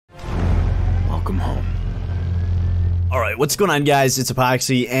welcome home. Alright, what's going on, guys? It's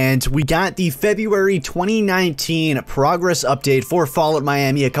Epoxy, and we got the February 2019 progress update for Fallout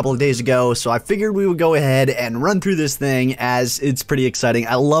Miami a couple of days ago, so I figured we would go ahead and run through this thing as it's pretty exciting.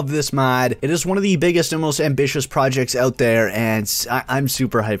 I love this mod. It is one of the biggest and most ambitious projects out there, and I'm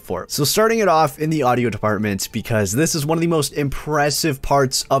super hyped for it. So starting it off in the audio department, because this is one of the most impressive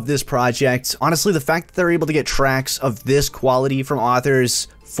parts of this project. Honestly, the fact that they're able to get tracks of this quality from authors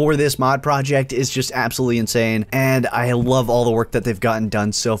for this mod project is just absolutely insane, and I love all the work that they've gotten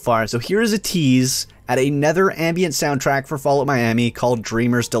done so far. So here's a tease at another ambient soundtrack for Fallout Miami called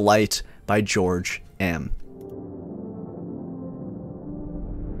Dreamer's Delight by George M.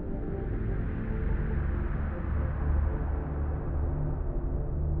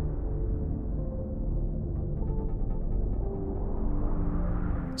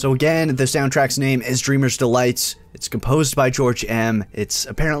 So again, the soundtrack's name is Dreamer's Delight. It's composed by George M. It's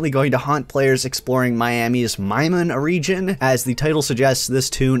apparently going to haunt players exploring Miami's Maimon region. As the title suggests, this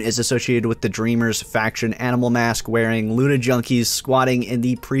tune is associated with the Dreamers faction animal mask wearing Luna junkies squatting in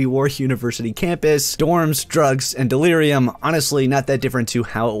the pre-war university campus. Dorms, drugs, and delirium. Honestly, not that different to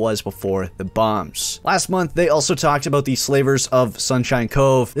how it was before the bombs. Last month, they also talked about the slavers of Sunshine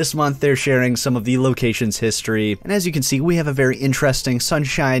Cove. This month, they're sharing some of the location's history. And as you can see, we have a very interesting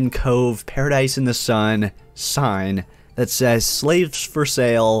Sunshine Cove Paradise in the Sun sign that says slaves for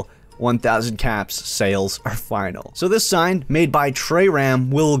sale, 1,000 caps, sales are final. So this sign, made by Trey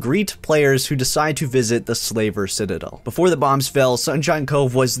Ram, will greet players who decide to visit the Slaver Citadel. Before the bombs fell, Sunshine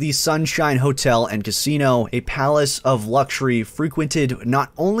Cove was the Sunshine Hotel and Casino, a palace of luxury frequented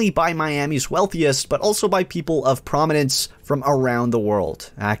not only by Miami's wealthiest, but also by people of prominence from around the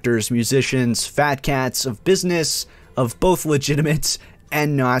world. Actors, musicians, fat cats of business, of both legitimate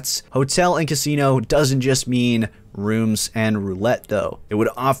and not. Hotel and casino doesn't just mean rooms and roulette, though. It would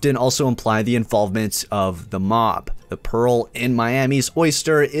often also imply the involvement of the mob. The pearl in Miami's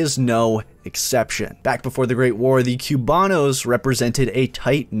oyster is no exception. Back before the Great War, the Cubanos represented a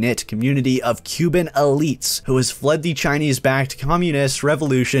tight-knit community of Cuban elites who has fled the Chinese-backed communist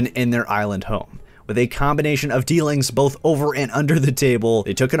revolution in their island home. With a combination of dealings both over and under the table,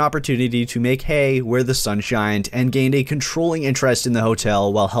 they took an opportunity to make hay where the sun shined and gained a controlling interest in the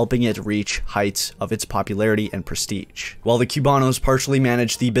hotel while helping it reach heights of its popularity and prestige. While the Cubanos partially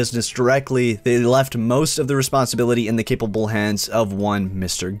managed the business directly, they left most of the responsibility in the capable hands of one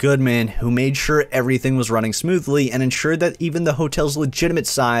Mr. Goodman, who made sure everything was running smoothly and ensured that even the hotel's legitimate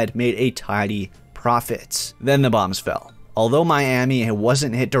side made a tidy profit. Then the bombs fell. Although Miami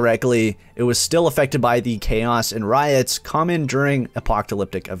wasn't hit directly, it was still affected by the chaos and riots common during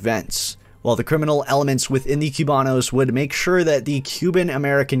apocalyptic events. While the criminal elements within the Cubanos would make sure that the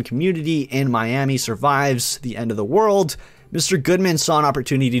Cuban-American community in Miami survives the end of the world, Mr. Goodman saw an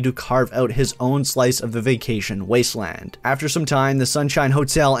opportunity to carve out his own slice of the vacation wasteland. After some time, the Sunshine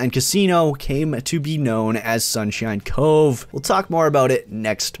Hotel and Casino came to be known as Sunshine Cove. We'll talk more about it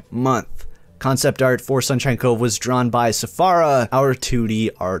next month. Concept art for Sunshine Cove was drawn by Safara, our 2D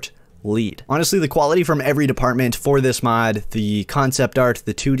art lead. Honestly, the quality from every department for this mod, the concept art,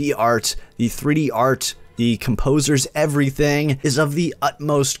 the 2D art, the 3D art, the composers, everything is of the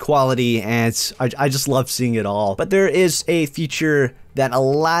utmost quality, and I just love seeing it all. But there is a feature that a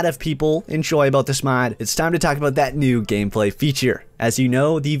lot of people enjoy about this mod. It's time to talk about that new gameplay feature. As you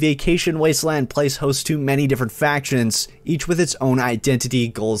know, the Vacation Wasteland plays host to many different factions, each with its own identity,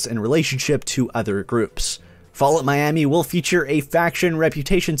 goals, and relationship to other groups. Fallout Miami will feature a faction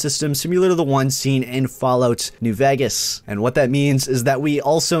reputation system similar to the one seen in Fallout New Vegas. And what that means is that we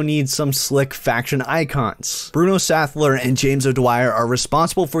also need some slick faction icons. Bruno Sattler and James O'Dwyer are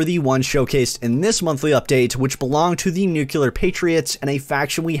responsible for the ones showcased in this monthly update, which belong to the Nuclear Patriots and a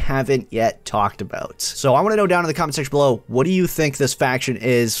faction we haven't yet talked about. So I want to know down in the comment section below, what do you think this faction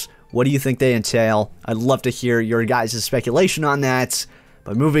is? What do you think they entail? I'd love to hear your guys' speculation on that.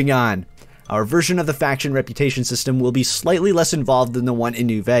 But moving on. Our version of the faction reputation system will be slightly less involved than the one in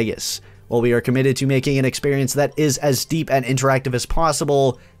New Vegas. While we are committed to making an experience that is as deep and interactive as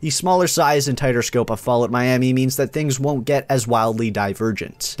possible, the smaller size and tighter scope of Fallout Miami means that things won't get as wildly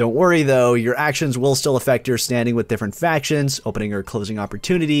divergent. Don't worry though, your actions will still affect your standing with different factions, opening or closing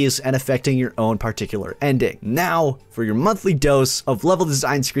opportunities, and affecting your own particular ending. Now, for your monthly dose of level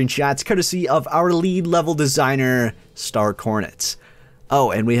design screenshots courtesy of our lead level designer, Stark Hornet. Oh,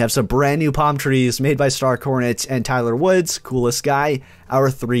 and we have some brand new palm trees made by Stark Hornet and Tyler Woods, coolest guy, our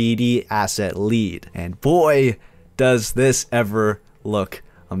 3D asset lead. And boy, does this ever look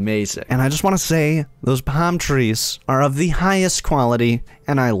amazing. And I just want to say, those palm trees are of the highest quality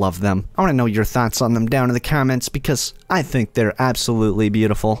and I love them. I want to know your thoughts on them down in the comments because I think they're absolutely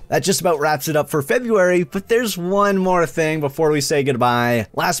beautiful. That just about wraps it up for February, but there's one more thing before we say goodbye.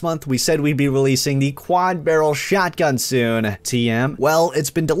 Last month, we said we'd be releasing the quad barrel shotgun soon. TM? Well, it's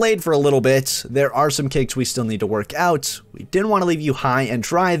been delayed for a little bit. There are some kinks we still need to work out. We didn't want to leave you high and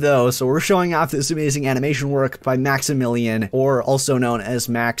dry though, so we're showing off this amazing animation work by Maximilian, or also known as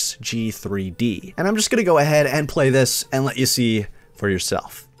Max G3D. And I'm just gonna go ahead and play this and let you see for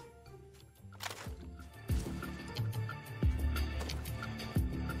yourself.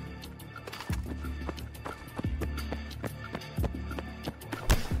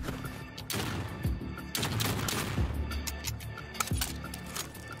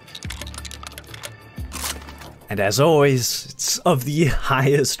 And as always, it's of the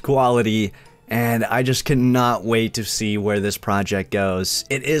highest quality, and I just cannot wait to see where this project goes.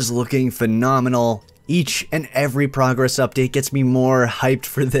 It is looking phenomenal. Each and every progress update gets me more hyped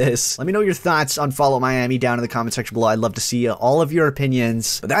for this. Let me know your thoughts on Fallout Miami down in the comment section below. I'd love to see all of your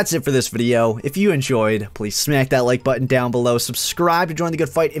opinions. But that's it for this video. If you enjoyed, please smack that like button down below. Subscribe to join the good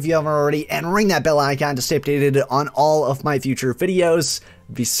fight if you haven't already, and ring that bell icon to stay updated on all of my future videos.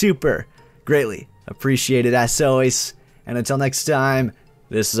 It'd be super greatly appreciated as always. And until next time,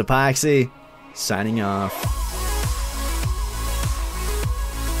 this is Epoxy, signing off.